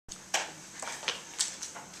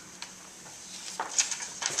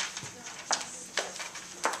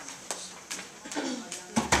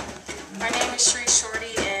is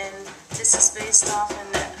Shorty, and this is based off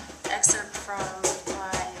an excerpt from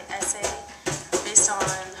my essay based on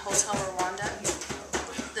Hotel Rwanda,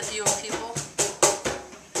 The View of People.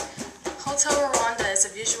 Hotel Rwanda is a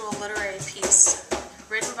visual literary piece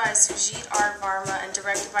written by Sujit R. Varma and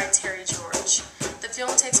directed by Terry George. The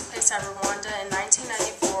film takes place at Rwanda in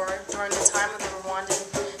 1994 during the time of the Rwandan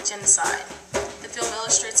genocide. The film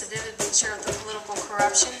illustrates a vivid picture of the political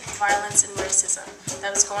corruption, violence, and racism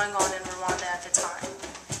that was going on in Rwanda at the time.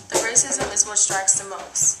 The racism is what strikes the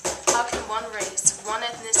most. How can one race, one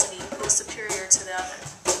ethnicity, feel superior to the other?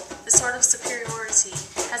 This sort of superiority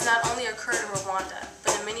has not only occurred in Rwanda,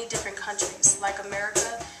 but in many different countries, like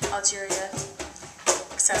America, Algeria,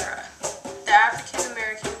 etc. The African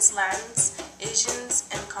Americans, Latins, Asians,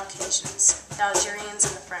 and Caucasians, the Algerians,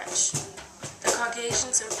 and the French. The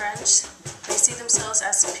Caucasians and French, they see themselves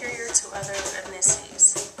as superior to other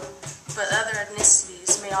ethnicities, but other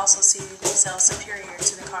ethnicities may also see themselves superior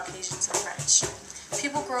to the Caucasians and French.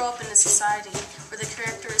 People grow up in a society where the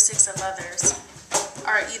characteristics of others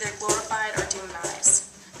are either glorified or demonized.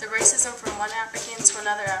 The racism from one African to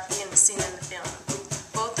another African is seen in the film.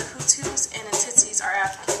 Both the Hutus and the Tutsis are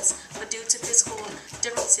Africans, but due to physical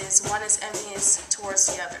differences, one is envious towards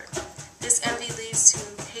the other. This envy leads to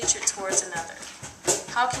hatred towards another.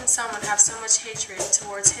 How can someone have so much hatred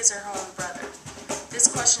towards his or her own brother?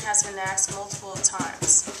 This question has been asked multiple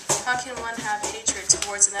times. How can one have hatred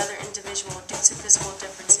towards another individual due to physical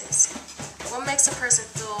differences? What makes a person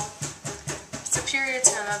feel superior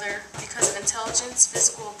to another because of intelligence,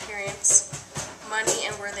 physical appearance, money,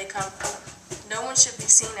 and where they come from? No one should be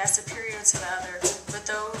seen as superior to the other, but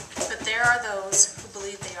there are those who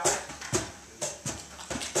believe they are.